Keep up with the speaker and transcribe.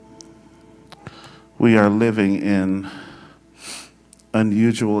We are living in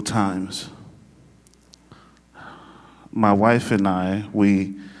unusual times. My wife and I,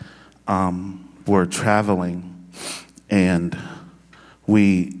 we were traveling, and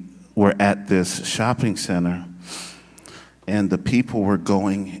we were at this shopping center, and the people were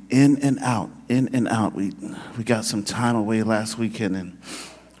going in and out, in and out. We got some time away last weekend, and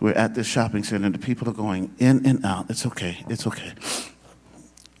we're at this shopping center, and the people are going in and out. It's okay. It's okay.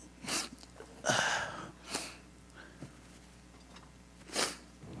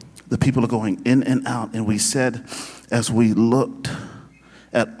 The people are going in and out, and we said, as we looked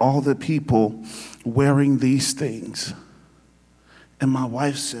at all the people wearing these things, and my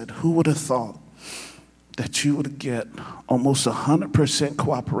wife said, who would have thought that you would get almost 100%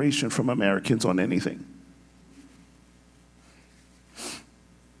 cooperation from Americans on anything?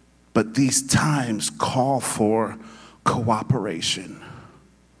 But these times call for cooperation.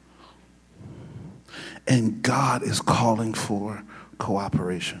 And God is calling for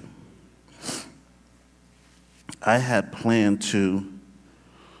cooperation. I had planned to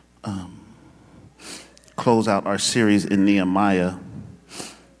close out our series in Nehemiah.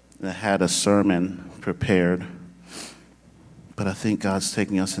 I had a sermon prepared, but I think God's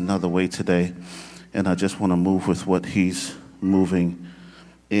taking us another way today, and I just want to move with what He's moving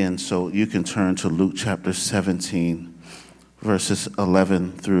in. So you can turn to Luke chapter 17, verses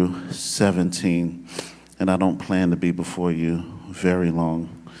 11 through 17, and I don't plan to be before you very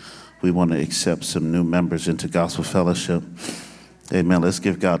long. We want to accept some new members into Gospel Fellowship. Amen. Let's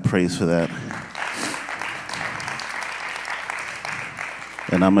give God praise for that.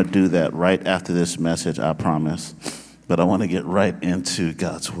 And I'm going to do that right after this message, I promise. But I want to get right into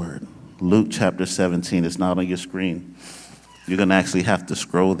God's Word. Luke chapter 17 is not on your screen. You're going to actually have to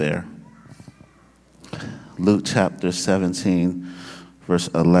scroll there. Luke chapter 17, verse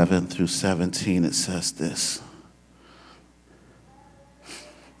 11 through 17, it says this.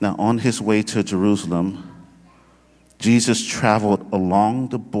 Now, on his way to Jerusalem, Jesus traveled along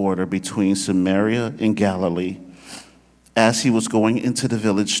the border between Samaria and Galilee. As he was going into the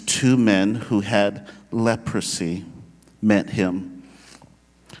village, two men who had leprosy met him.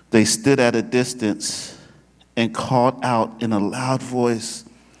 They stood at a distance and called out in a loud voice,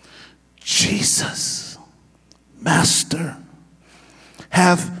 Jesus, Master,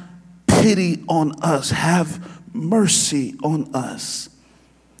 have pity on us, have mercy on us.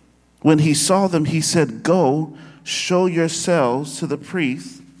 When he saw them, he said, go, show yourselves to the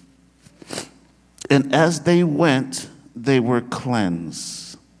priest. And as they went, they were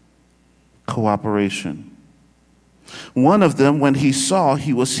cleansed. Cooperation. One of them, when he saw,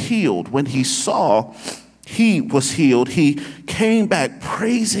 he was healed. When he saw he was healed, he came back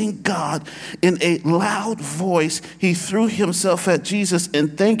praising God in a loud voice. He threw himself at Jesus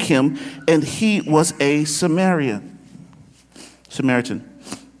and thanked him, and he was a Samaritan.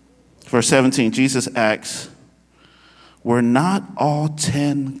 Verse 17, Jesus asks, were not all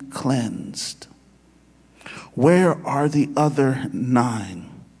 10 cleansed? Where are the other 9?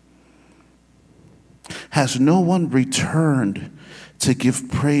 Has no one returned to give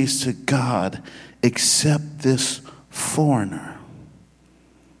praise to God except this foreigner?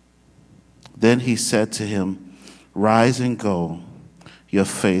 Then he said to him, rise and go. Your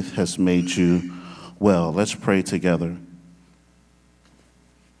faith has made you well. Let's pray together.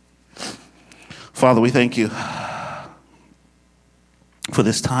 Father, we thank you for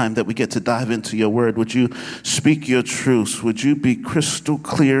this time that we get to dive into your word. Would you speak your truths? Would you be crystal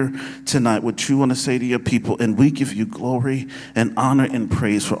clear tonight what you want to say to your people? And we give you glory and honor and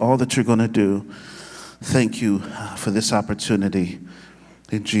praise for all that you're going to do. Thank you for this opportunity.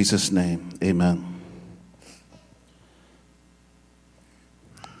 In Jesus' name, amen.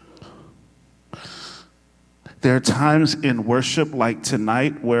 There are times in worship like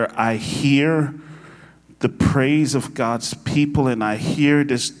tonight where I hear the praise of God's people, and I hear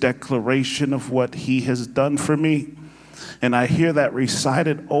this declaration of what he has done for me. And I hear that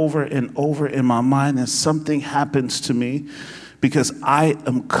recited over and over in my mind, and something happens to me because I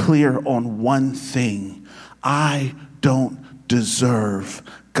am clear on one thing. I don't deserve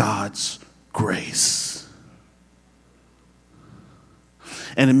God's grace.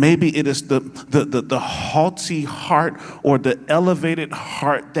 And maybe it is the haughty heart or the elevated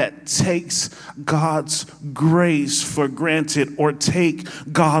heart that takes God's grace for granted, or take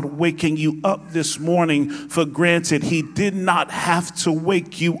God waking you up this morning for granted. He did not have to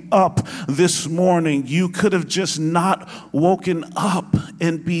wake you up this morning. You could have just not woken up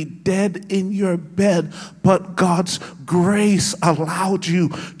and be dead in your bed, but God's grace allowed you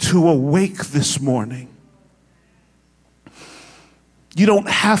to awake this morning. You don't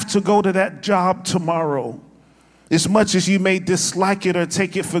have to go to that job tomorrow. As much as you may dislike it or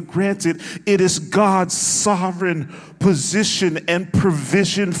take it for granted, it is God's sovereign position and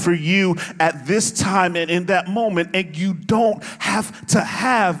provision for you at this time and in that moment. And you don't have to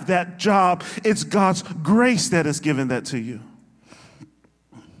have that job. It's God's grace that has given that to you.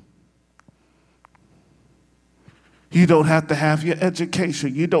 You don't have to have your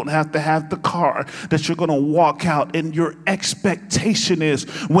education. You don't have to have the car that you're going to walk out. And your expectation is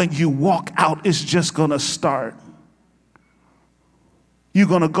when you walk out, it's just going to start. You're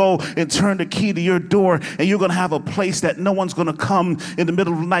going to go and turn the key to your door, and you're going to have a place that no one's going to come in the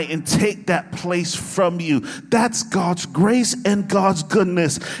middle of the night and take that place from you. That's God's grace and God's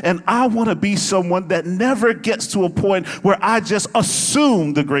goodness. And I want to be someone that never gets to a point where I just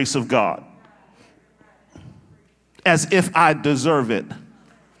assume the grace of God as if I deserve it.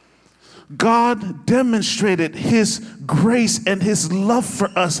 God demonstrated his grace and his love for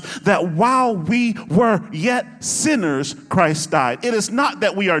us that while we were yet sinners, Christ died. It is not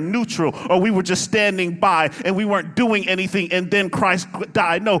that we are neutral or we were just standing by and we weren't doing anything and then Christ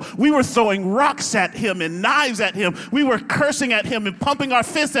died. No, we were throwing rocks at him and knives at him. We were cursing at him and pumping our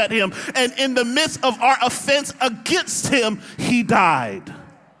fists at him. And in the midst of our offense against him, he died.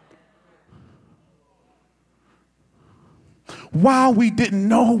 While we didn't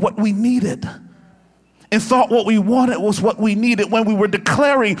know what we needed and thought what we wanted was what we needed, when we were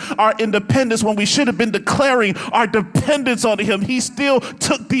declaring our independence, when we should have been declaring our dependence on him, he still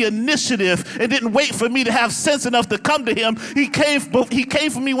took the initiative and didn't wait for me to have sense enough to come to him. He came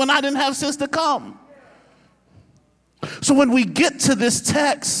for me when I didn't have sense to come. So when we get to this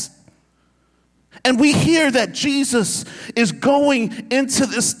text, and we hear that Jesus is going into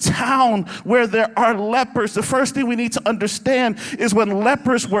this town where there are lepers, the first thing we need to understand is when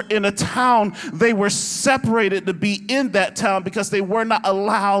lepers were in a town, they were separated to be in that town because they were not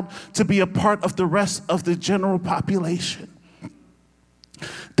allowed to be a part of the rest of the general population.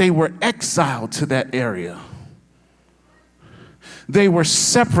 They were exiled to that area. They were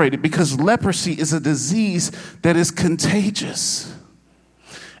separated because leprosy is a disease that is contagious.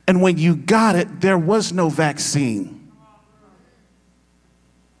 And when you got it, there was no vaccine.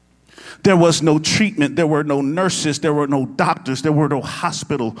 There was no treatment. There were no nurses. There were no doctors. There were no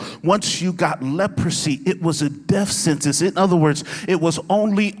hospital. Once you got leprosy, it was a death sentence. In other words, it was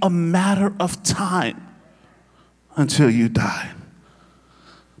only a matter of time until you died.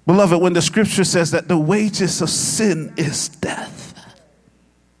 Beloved, when the scripture says that the wages of sin is death,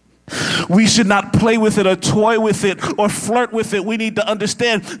 we should not play with it or toy with it or flirt with it. We need to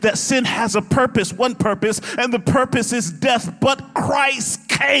understand that sin has a purpose, one purpose, and the purpose is death. But Christ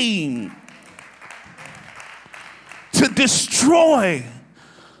came to destroy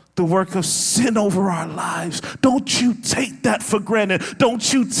the work of sin over our lives. Don't you take that for granted.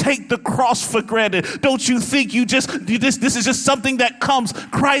 Don't you take the cross for granted. Don't you think this is just something that comes.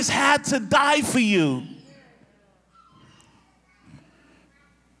 Christ had to die for you.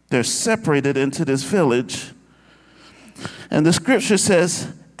 They're separated into this village. And the scripture says,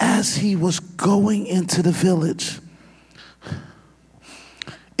 as he was going into the village,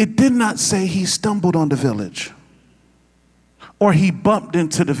 it did not say he stumbled on the village, or he bumped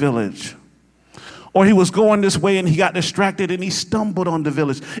into the village, or he was going this way and he got distracted and he stumbled on the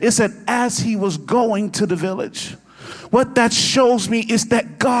village. It said, as he was going to the village. What that shows me is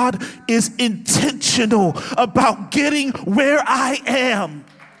that God is intentional about getting where I am.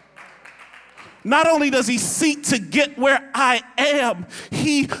 Not only does he seek to get where I am,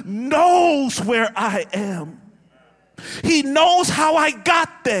 he knows where I am. He knows how I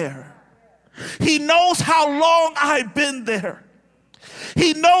got there. He knows how long I've been there.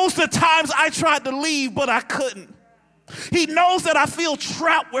 He knows the times I tried to leave, but I couldn't. He knows that I feel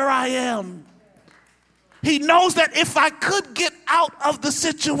trapped where I am. He knows that if I could get out of the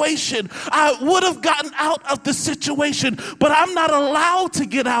situation, I would have gotten out of the situation, but I'm not allowed to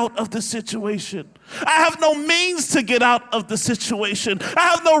get out of the situation. I have no means to get out of the situation. I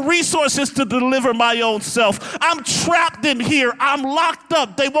have no resources to deliver my own self. I'm trapped in here. I'm locked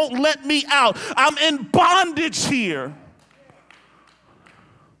up. They won't let me out. I'm in bondage here.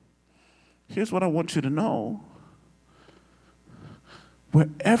 Here's what I want you to know.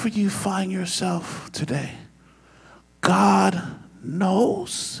 Wherever you find yourself today, God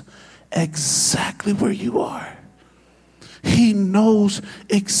knows exactly where you are. He knows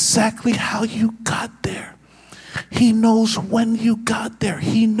exactly how you got there. He knows when you got there.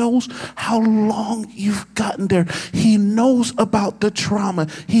 He knows how long you've gotten there. He knows about the trauma.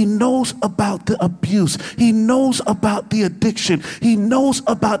 He knows about the abuse. He knows about the addiction. He knows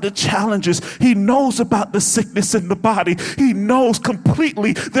about the challenges. He knows about the sickness in the body. He knows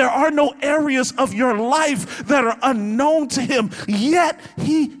completely. There are no areas of your life that are unknown to him, yet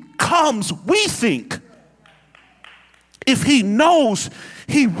he comes. We think if he knows,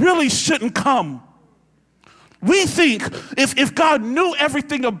 he really shouldn't come. We think if God knew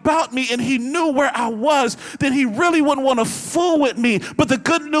everything about me and he knew where I was, then he really wouldn't want to fool with me. But the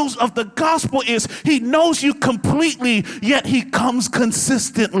good news of the gospel is he knows you completely, yet he comes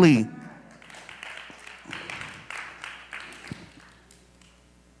consistently.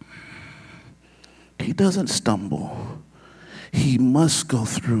 He doesn't stumble. He must go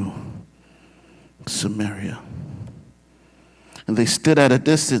through Samaria. And they stood at a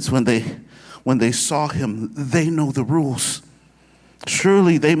distance when they saw him. They know the rules.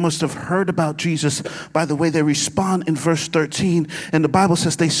 Surely they must have heard about Jesus by the way they respond in verse 13. And the Bible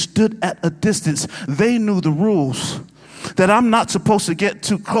says they stood at a distance. They knew the rules. That I'm not supposed to get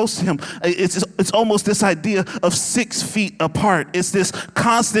too close to him. It's almost this idea of 6 feet apart. It's this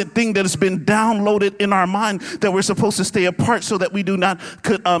constant thing that has been downloaded in our mind that we're supposed to stay apart so that we do not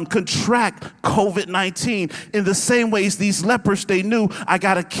contract COVID-19. In the same ways, these lepers, they knew, I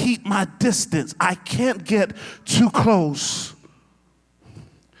got to keep my distance. I can't get too close.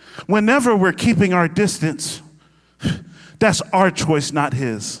 Whenever we're keeping our distance, that's our choice, not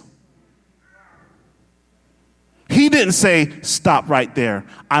his. He didn't say, stop right there.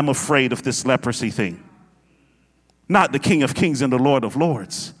 I'm afraid of this leprosy thing. Not the King of Kings and the Lord of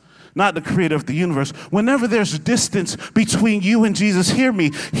Lords. Not the creator of the universe. Whenever there's distance between you and Jesus, hear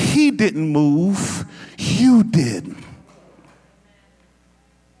me, he didn't move. You did.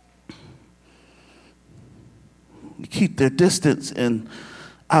 You keep their distance, and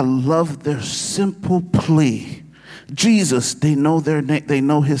I love their simple plea. Jesus, they know their name. They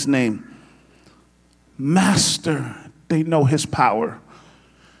know his name. Master, they know his power.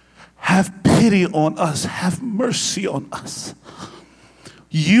 Have pity on us. Have mercy on us.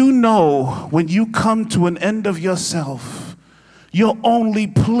 You know when you come to an end of yourself, your only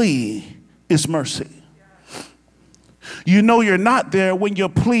plea is mercy. You know you're not there when your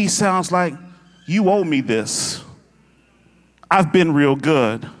plea sounds like, you owe me this. I've been real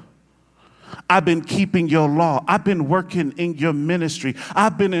good. I've been keeping your law. I've been working in your ministry.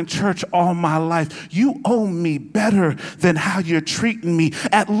 I've been in church all my life. You owe me better than how you're treating me.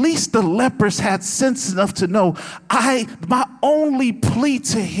 At least the lepers had sense enough to know my only plea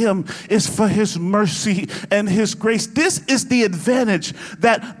to him is for his mercy and his grace. This is the advantage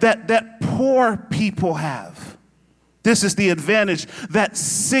that poor people have. This is the advantage that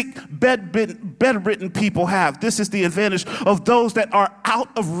sick, bedridden people have. This is the advantage of those that are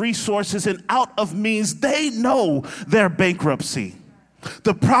out of resources and out of means. They know their bankruptcy.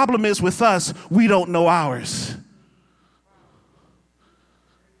 The problem is with us, we don't know ours.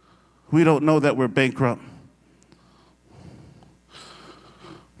 We don't know that we're bankrupt.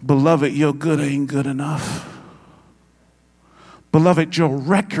 Beloved, your good ain't good enough. Beloved, your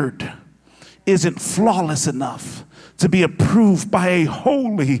record isn't flawless enough to be approved by a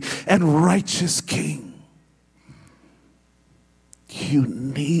holy and righteous King. You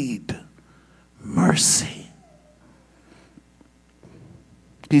need mercy.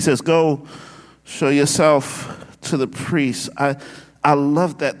 He says, go show yourself to the priest. I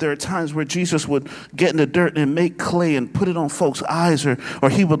love that. There are times where Jesus would get in the dirt and make clay and put it on folks' eyes, or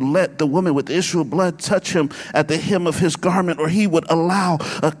he would let the woman with the issue of blood touch him at the hem of his garment, or he would allow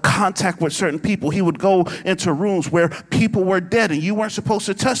a contact with certain people. He would go into rooms where people were dead and you weren't supposed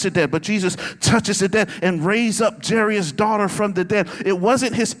to touch the dead, but Jesus touches the dead and raised up Jairus' daughter from the dead. It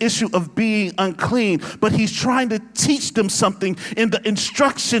wasn't his issue of being unclean, but he's trying to teach them something in the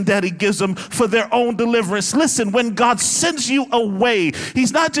instruction that he gives them for their own deliverance. Listen, when God sends you away,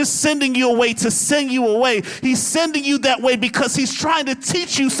 he's not just sending you away to send you away. He's sending you that way because he's trying to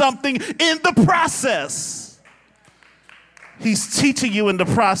teach you something in the process. He's teaching you in the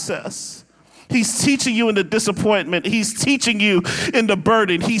process. He's teaching you in the disappointment. He's teaching you in the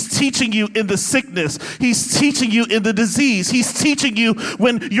burden. He's teaching you in the sickness. He's teaching you in the disease. He's teaching you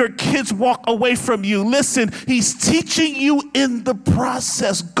when your kids walk away from you. Listen, he's teaching you in the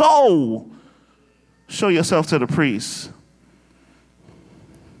process. Go show yourself to the priest.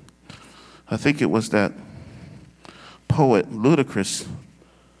 I think it was that poet, Ludacris,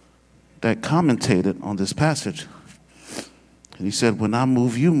 that commentated on this passage. And he said, when I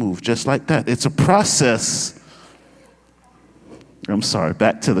move, you move, just like that. It's a process. I'm sorry,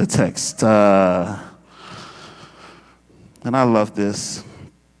 back to the text. And I love this.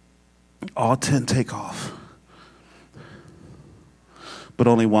 All 10 take off, but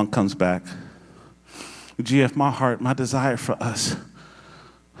only one comes back. GF, my desire for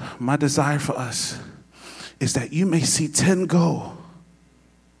us is that you may see 10 go.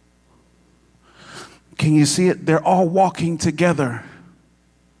 Can you see it? They're all walking together,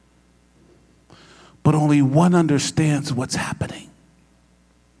 but only one understands what's happening.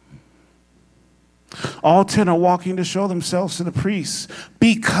 All 10 are walking to show themselves to the priest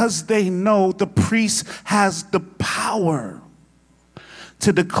because they know the priest has the power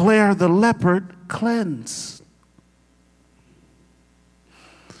to declare the leopard cleansed.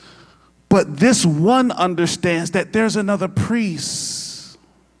 But this one understands that there's another priest.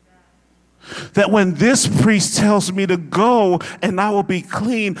 That when this priest tells me to go and I will be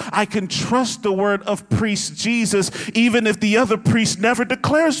clean, I can trust the word of priest Jesus, even if the other priest never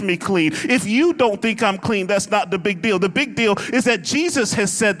declares me clean. If you don't think I'm clean, that's not the big deal. The big deal is that Jesus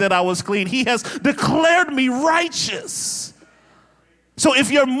has said that I was clean. He has declared me righteous. So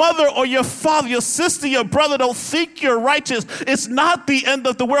if your mother or your father, your sister, your brother don't think you're righteous, it's not the end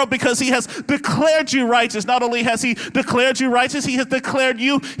of the world because he has declared you righteous. Not only has he declared you righteous, he has declared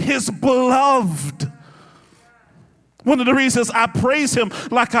you his beloved. One of the reasons I praise him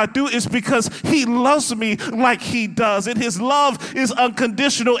like I do is because he loves me like he does. And his love is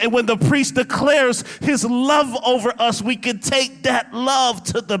unconditional. And when the priest declares his love over us, we can take that love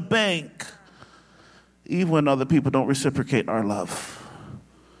to the bank. Even when other people don't reciprocate our love.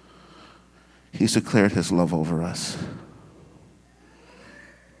 He's declared his love over us.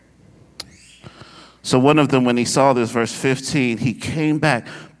 So one of them, when he saw this, verse 15, he came back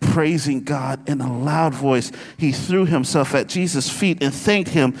praising God in a loud voice. He threw himself at Jesus' feet and thanked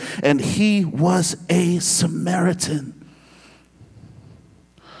him, and he was a Samaritan.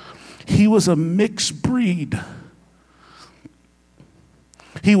 He was a mixed breed.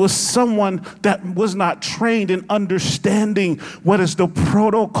 He was someone that was not trained in understanding what is the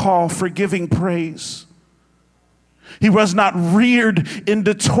protocol for giving praise. He was not reared in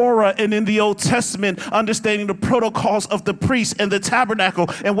the Torah and in the Old Testament, understanding the protocols of the priest and the tabernacle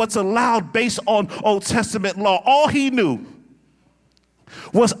and what's allowed based on Old Testament law. All he knew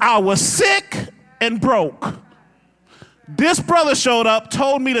was I was sick and broke. This brother showed up,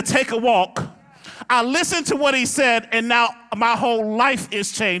 told me to take a walk. I listened to what he said, and now my whole life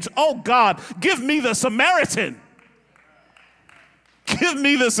is changed. Oh, God, give me the Samaritan. Give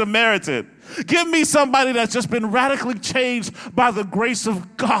me the Samaritan. Give me somebody that's just been radically changed by the grace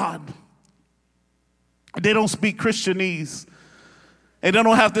of God. They don't speak Christianese. And they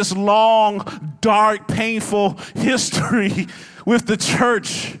don't have this long, dark, painful history with the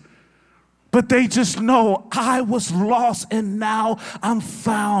church. But they just know I was lost and now I'm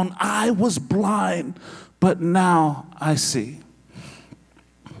found. I was blind, but now I see.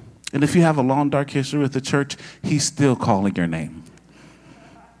 And if you have a long, dark history with the church, he's still calling your name.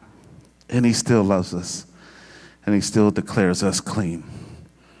 And he still loves us. And he still declares us clean.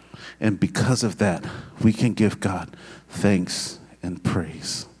 And because of that, we can give God thanks and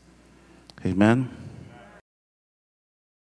praise. Amen.